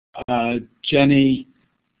Jenny.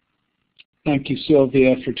 Thank you,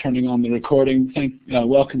 Sylvia, for turning on the recording.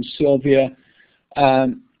 Welcome, Sylvia.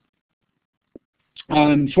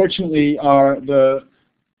 Unfortunately, the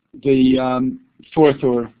fourth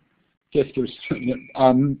or fifth or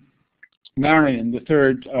Marion, the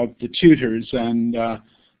third of the tutors and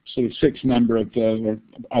sort of sixth member of the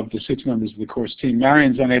six members of the course team,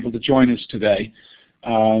 Marion's unable to join us today.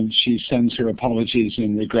 She sends her apologies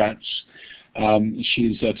and regrets.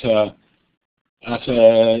 She's at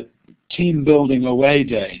a team building away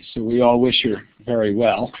day, so we all wish her very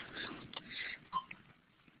well.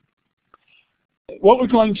 What we're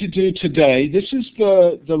going to do today, this is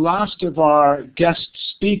the last of our guest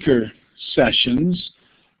speaker sessions,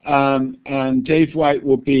 and Dave White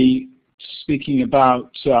will be speaking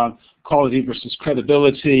about quality versus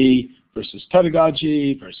credibility versus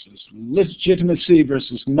pedagogy versus legitimacy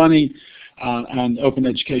versus money and open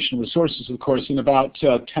educational resources, of course, in about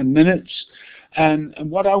 10 minutes. And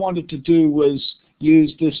what I wanted to do was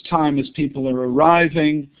use this time as people are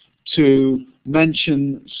arriving to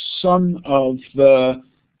mention some of the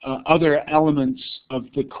other elements of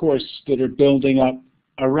the course that are building up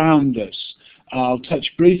around this. I'll touch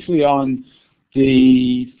briefly on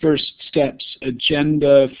the first steps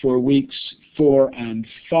agenda for weeks 4 and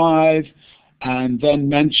 5, and then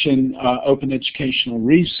mention open educational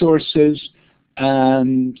resources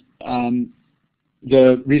and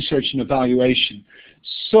the research and evaluation.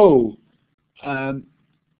 So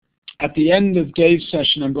at the end of Dave's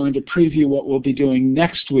session, I'm going to preview what we'll be doing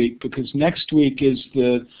next week, because next week is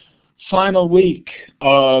the final week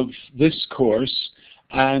of this course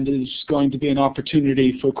and is going to be an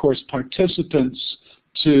opportunity for course participants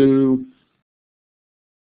to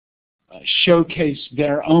showcase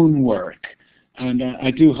their own work. And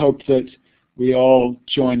I do hope that we all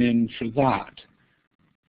join in for that.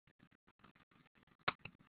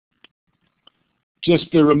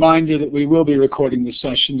 Just a reminder that we will be recording the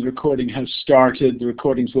session. The recording has started. The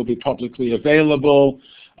recordings will be publicly available.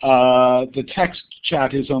 The text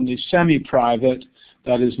chat is only semi-private.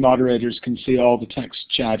 That is, moderators can see all the text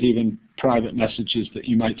chat, even private messages that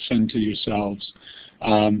you might send to yourselves,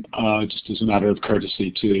 just as a matter of courtesy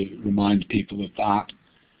to remind people of that.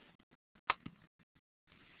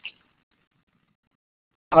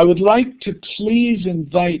 I would like to please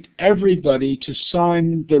invite everybody to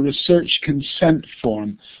sign the research consent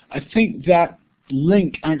form. I think that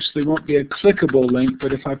link actually won't be a clickable link,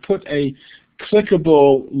 but if I put a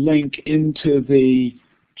clickable link into the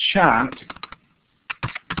chat,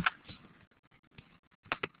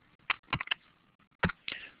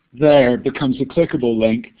 there becomes a clickable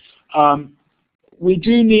link. We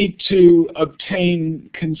do need to obtain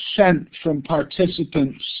consent from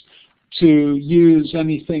participants to use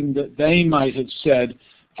anything that they might have said.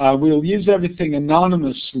 We'll use everything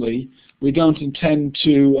anonymously. We don't intend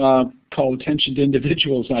to call attention to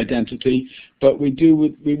individuals' identity, but we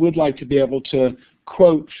would like to be able to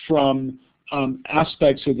quote from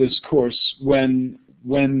aspects of this course when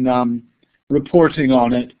reporting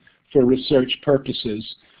on it for research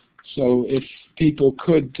purposes. So if people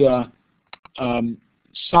could sign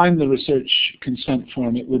the research consent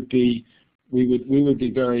form, it would be we would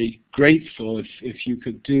be very grateful if you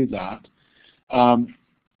could do that.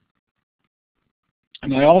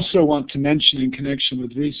 And I also want to mention, in connection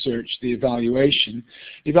with research, the evaluation.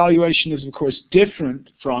 Evaluation is, of course, different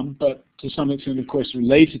from, but to some extent, of course,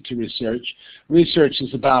 related to research. Research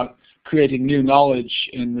is about creating new knowledge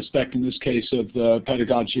in respect, in this case, of the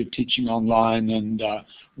pedagogy of teaching online and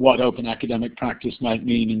what open academic practice might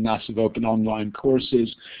mean in massive open online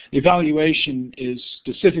courses. Evaluation is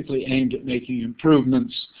specifically aimed at making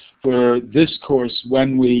improvements for this course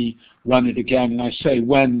when we run it again. And I say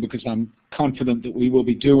when because I'm confident that we will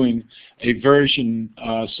be doing a version,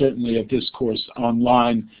 certainly, of this course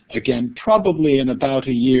online again, probably in about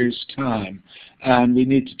a year's time. And we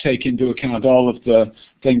need to take into account all of the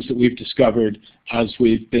things that we've discovered as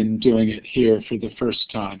we've been doing it here for the first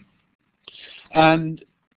time. And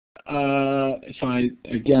if I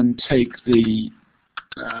again take the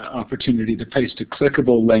opportunity to paste a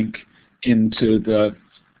clickable link into the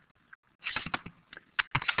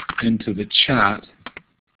chat,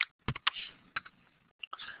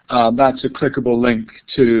 that's a clickable link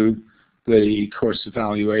to the course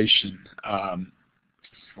evaluation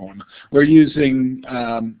form. We're using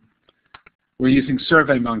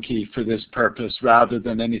SurveyMonkey for this purpose rather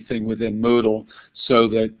than anything within Moodle, so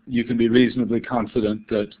that you can be reasonably confident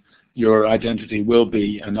that your identity will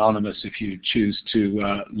be anonymous if you choose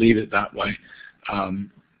to leave it that way.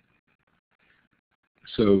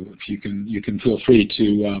 So if you can feel free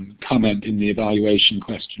to comment in the evaluation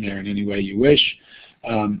questionnaire in any way you wish.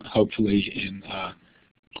 hopefully in a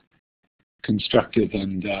constructive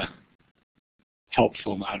and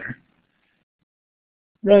helpful manner.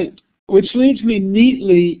 Right, which leads me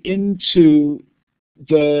neatly into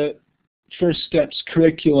the First Steps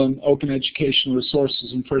curriculum, open educational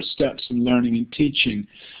resources, and First Steps in learning and teaching.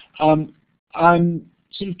 I'm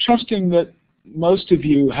sort of trusting that most of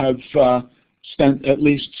you have spent at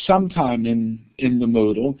least some time in the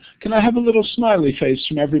Moodle. Can I have a little smiley face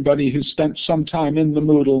from everybody who spent some time in the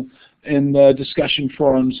Moodle in the discussion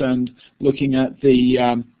forums and looking at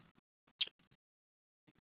the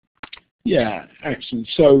yeah, excellent.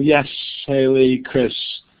 So yes, Haley, Chris,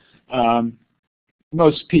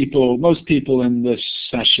 most people in this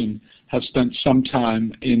session have spent some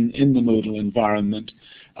time in the Moodle environment.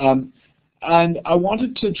 And I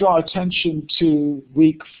wanted to draw attention to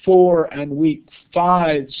week 4 and week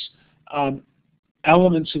 5's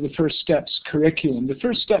elements of the First Steps curriculum. The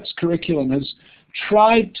First Steps curriculum has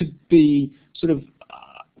tried to be sort of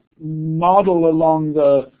model along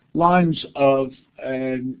the lines of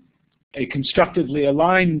a constructively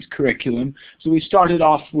aligned curriculum. So we started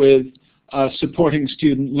off with supporting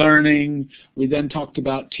student learning. We then talked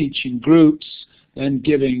about teaching groups, then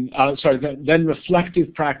giving, then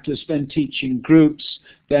reflective practice, then teaching groups,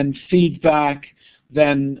 then feedback,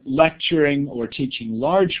 then lecturing or teaching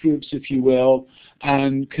large groups, if you will,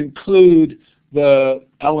 and conclude the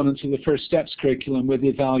elements of the First Steps curriculum with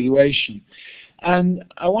evaluation. And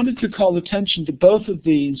I wanted to call attention to both of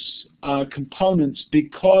these components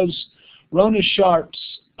because Rona Sharp's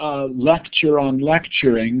lecture on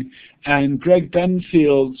lecturing and Greg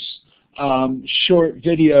Benfield's short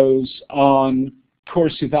videos on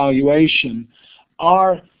course evaluation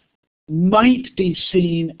might be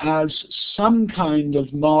seen as some kind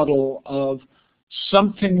of model of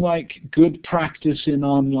something like good practice in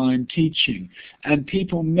online teaching. And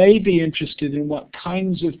people may be interested in what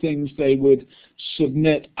kinds of things they would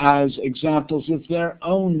submit as examples of their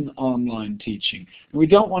own online teaching. And we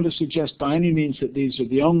don't want to suggest by any means that these are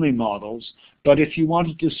the only models, but if you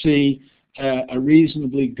wanted to see a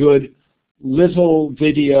reasonably good little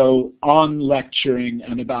video on lecturing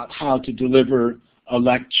and about how to deliver a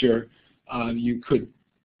lecture, you could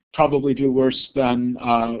probably do worse than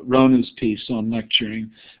Rona's piece on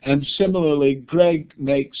lecturing. And similarly, Greg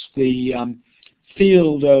makes the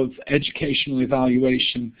field of educational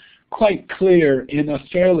evaluation quite clear in a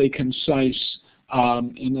fairly concise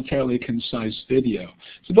video.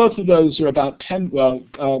 So both of those are about 10. Well,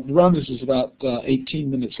 Rona's is about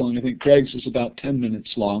 18 minutes long. I think Greg's is about 10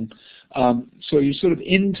 minutes long. So you're sort of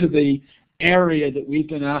into the area that we've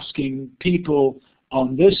been asking people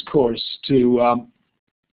on this course to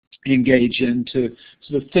engage in, to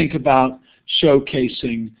sort of think about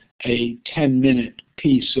showcasing a 10-minute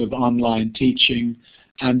piece of online teaching.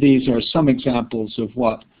 And these are some examples of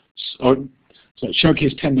what,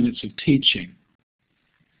 showcase 10 minutes of teaching.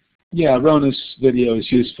 Yeah, Rona's video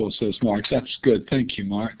is useful, says Mark. That's good. Thank you,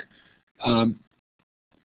 Mark.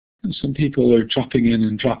 Some people are dropping in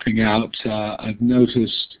and dropping out. I've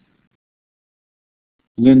noticed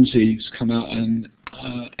Lindsay's come out and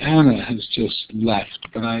Anna has just left,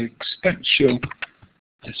 but I expect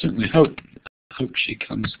I certainly hope she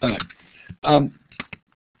comes back.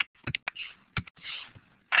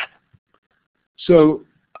 So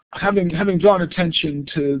having drawn attention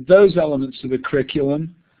to those elements of the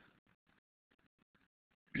curriculum,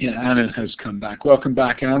 yeah, Anna has come back. Welcome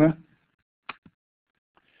back, Anna.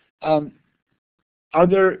 Are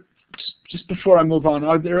there, just before I move on,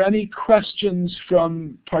 are there any questions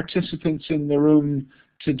from participants in the room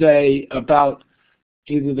today about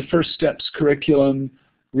either the First Steps curriculum,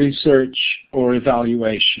 research, or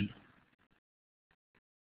evaluation?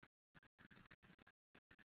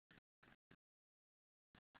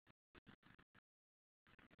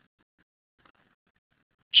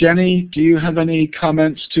 Jenny, do you have any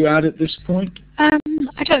comments to add at this point?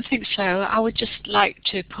 I don't think so. I would just like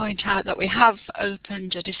to point out that we have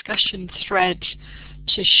opened a discussion thread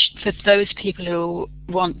for those people who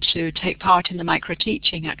want to take part in the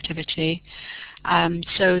micro-teaching activity,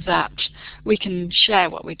 so that we can share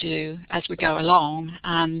what we do as we go along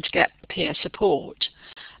and get peer support.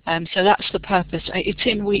 So that's the purpose. It's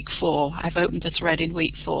in week 4. I've opened the thread in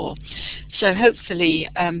week 4. So hopefully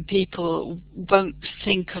people won't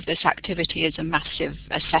think of this activity as a massive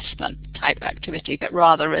assessment type activity, but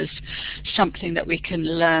rather as something that we can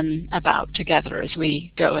learn about together as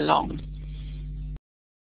we go along.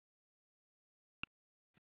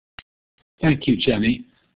 Thank you, Jenny.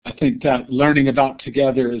 I think that learning about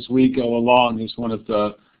together as we go along is one of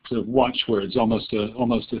the sort of watchwords, almost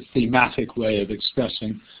a thematic way of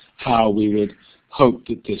expressing how we would hope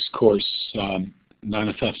that this course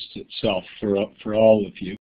manifests itself for all of you.